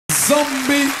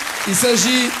Zombie. Il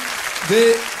s'agit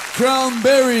des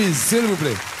Cranberries, s'il vous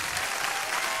plaît.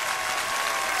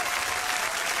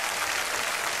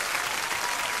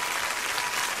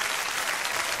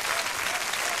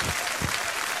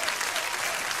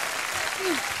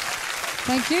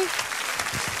 Thank you.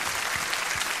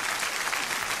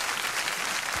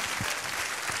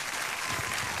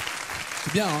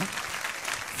 C'est bien, hein?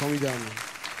 Formidable.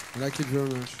 I like it very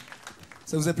much.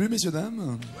 Ça vous a plu, messieurs,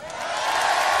 dames?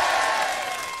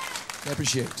 I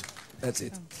appreciate. That's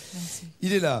it. Oh, merci.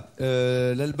 Il est là.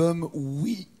 L'album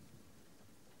We...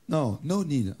 No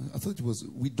need. I thought it was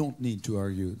We don't need to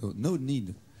argue. No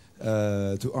need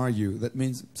to argue. That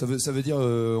means... Ça veut dire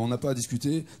on n'a pas à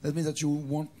discuter. That means that you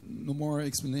want no more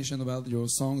explanation about your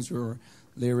songs, your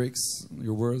lyrics,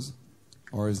 your words?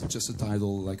 Or is it just a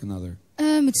title like another?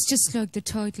 It's just like the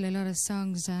title. A lot of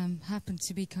songs happen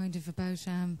to be kind of about,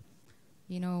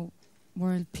 you know,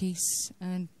 world peace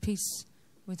and peace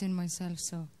within myself.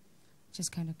 So,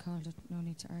 just kind of called it. No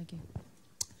need to argue.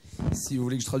 Si vous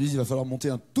voulez que je traduise, il va falloir monter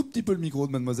un tout petit peu le micro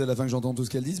de Mademoiselle afin que j'entende tout ce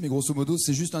qu'elle dise. Mais grosso modo,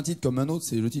 c'est juste un titre comme un autre.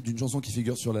 C'est le titre d'une chanson qui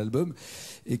figure sur l'album.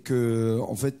 Et que,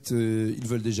 en fait, ils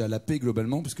veulent déjà la paix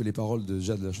globalement, puisque les paroles de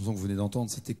la chanson que vous venez d'entendre,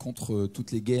 c'était contre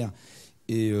toutes les guerres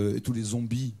et tous les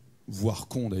zombies, voire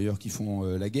cons d'ailleurs, qui font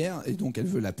la guerre. Et donc elle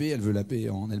veut la paix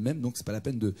en elle-même. Donc c'est pas la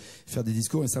peine de faire des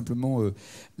discours et simplement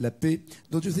la paix.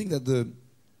 Don't you think that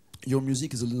your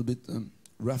music is a little bit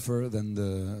rougher than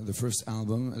the first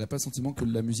album? Elle n'a pas le sentiment que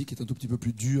la musique est un tout petit peu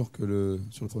plus dure que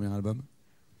sur le premier album?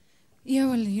 Yeah,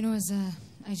 well, you know,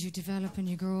 as you develop and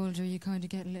you grow older, you kind of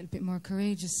get a little bit more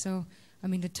courageous. So, I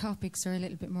mean, the topics are a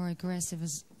little bit more aggressive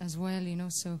as well, you know.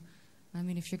 So, I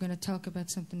mean, if you're going to talk about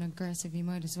something aggressive, you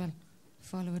might as well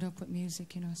follow it up with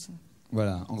music, you know. So.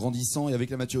 Voilà, en grandissant et avec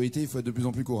la maturité, il faut être de plus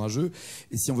en plus courageux.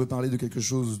 Et si on veut parler de quelque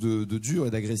chose de dur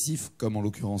et d'agressif, comme en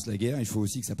l'occurrence la guerre, il faut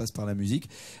aussi que ça passe par la musique,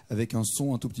 avec un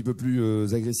son un tout petit peu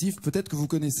plus agressif. Peut-être que vous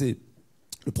connaissez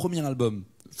le premier album,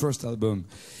 first album,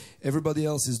 Everybody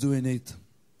Else is Doing It,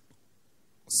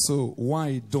 So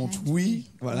Why Don't We?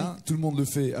 Voilà, tout le monde le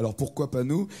fait, alors pourquoi pas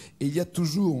nous? Et il y a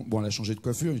toujours, bon, elle a changé de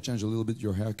coiffure, you change a little bit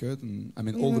your haircut, and, I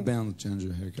mean all the band change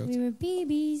their haircut. We were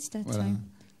babies that time.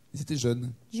 Ils étaient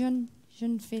jeunes.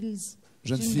 Jeune filles.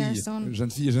 Jeune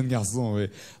fille et jeune garçon, oui.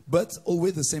 But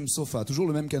always the same sofa, toujours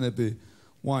le même canapé.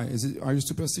 Why? Are you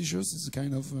superstitious? Is it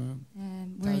kind of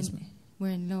we're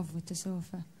in love with the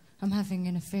sofa. I'm having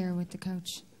an affair with the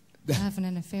couch. I'm having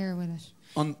an affair with it.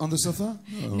 On the sofa?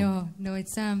 Oh. No,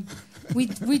 it's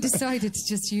we decided to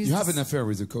just use. You have an affair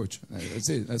with the coach. That's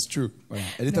it. That's true. Voilà.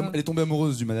 Elle est tombée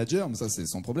amoureuse du manager, mais ça c'est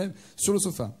son problème. Sur le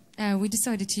sofa. We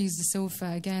decided to use the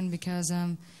sofa again because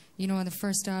you know, on the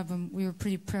first album we were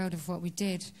pretty proud of what we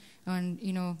did, and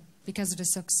you know, because of the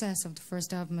success of the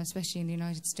first album, especially in the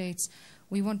United States,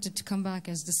 we wanted to come back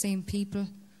as the same people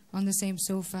on the same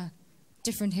sofa.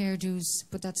 Different hairdos,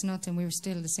 but that's nothing. We were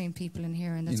still the same people in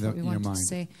here, and that's what we wanted to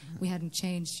say. We hadn't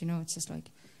changed, you know. It's just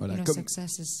like, voilà, you know,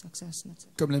 success is success. And that's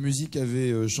it. Comme la musique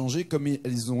avait changé, comme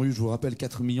ils ont eu, je vous rappelle,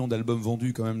 4 millions d'albums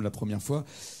vendus quand même la première fois,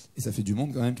 et ça fait du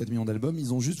monde quand même, 4 millions d'albums,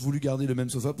 ils ont juste voulu garder le même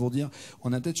sofa pour dire,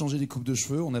 on a peut-être changé les coupes de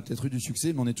cheveux, on a peut-être eu du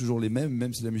succès, mais on est toujours les mêmes,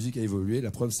 même si la musique a évolué.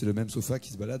 La preuve, c'est le même sofa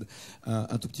qui se balade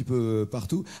un tout petit peu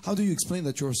partout. How do you explain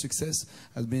that your success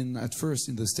has been at first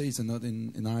in the States and not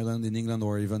in Ireland, in England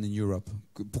or even in Europe?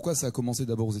 Pourquoi ça a commencé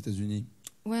d'abord aux États-Unis?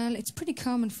 Well, it's pretty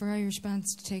common for Irish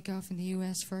bands to take off in the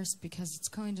US first because it's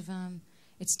kind of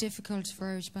it's difficult for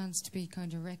Irish bands to be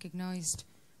kind of recognised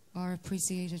or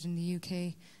appreciated in the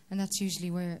UK, and that's usually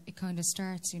where it kind of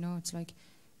starts, you know. It's like,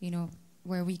 you know,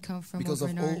 where we come from. Because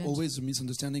over of in Ireland. Always a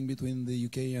misunderstanding between the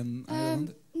UK and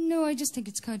Ireland? No, I just think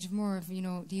it's kind of more of, you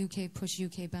know, the UK push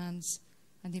UK bands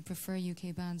and they prefer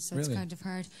UK bands, so really? It's kind of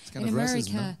hard. It's kind in of America,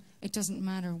 racism, no? it doesn't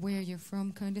matter where you're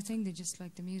from kind of thing, they just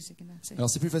like the music and that's it. Alors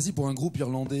c'est plus facile pour un groupe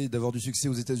irlandais d'avoir du succès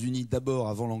aux États-Unis d'abord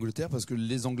avant l'Angleterre parce que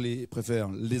les Anglais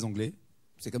préfèrent les Anglais.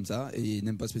 C'est comme ça, et ils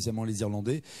n'aiment pas spécialement les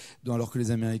Irlandais, alors que les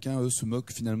Américains, eux, se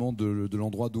moquent finalement de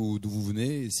l'endroit d'où vous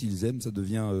venez, et s'ils aiment, ça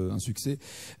devient un succès.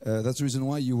 That's the reason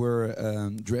why you were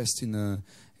dressed in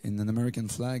an American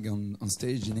flag on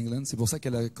stage in England. C'est pour ça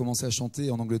qu'elle a commencé à chanter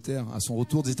en Angleterre, à son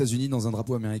retour des États-Unis dans un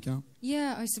drapeau américain.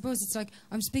 Yeah, I suppose it's like,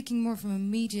 I'm speaking more from a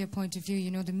media point of view, you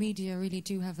know, the media really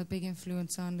do have a big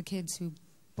influence on the kids who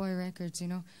buy records, you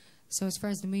know. So as far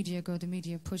as the media go, the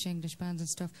media push English bands and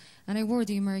stuff. And I wore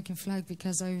the American flag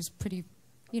because I was pretty,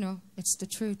 you know, it's the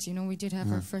truth. You know, we did have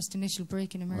our first initial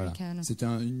break in America. Voilà. C'était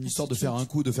une histoire de faire un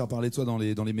coup, de faire parler de soi dans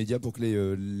les médias pour que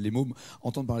les mômes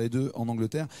entendent parler d'eux en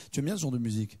Angleterre. Tu aimes bien ce genre de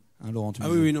musique, hein, Laurent?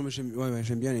 Oui, non, mais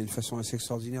j'aime bien, il y a une façon assez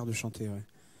extraordinaire de chanter. Ouais.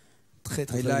 très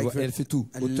très I belle like voix. very- Et elle fait tout.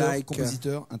 I Auteur, like,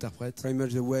 compositeur, interprète. Very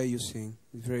much the way you sing.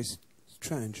 It's very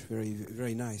strange,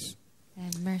 very nice.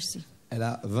 Merci. Elle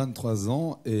a 23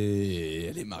 ans et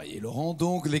elle est mariée. Laurent,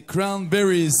 donc les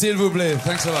Cranberries, s'il vous plaît.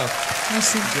 Thanks a lot.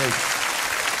 Merci. Great.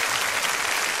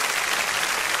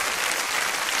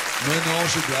 Mais non,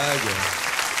 je blague.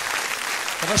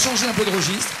 On va changer un peu de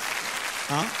registre.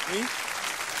 Hein? Oui.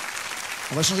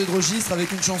 On va changer de registre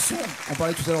avec une chanson. On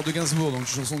parlait tout à l'heure de Gainsbourg, donc une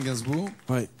chanson de Gainsbourg.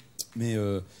 Ouais. Mais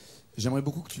j'aimerais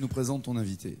beaucoup que tu nous présentes ton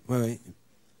invité. Ouais.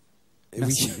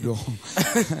 Merci, Oui. Laurent.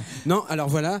 Non, alors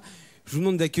voilà, je vous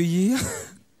demande d'accueillir.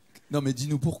 Non, mais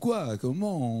dis-nous pourquoi,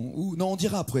 comment, où. Non, on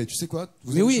dira après. Tu sais quoi?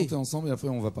 Vous Mais allez oui. chanter ensemble et après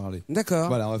on va parler. D'accord.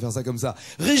 Voilà, on va faire ça comme ça.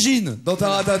 Régine dans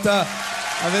Taratata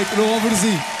avec Laurent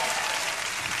Voulzy.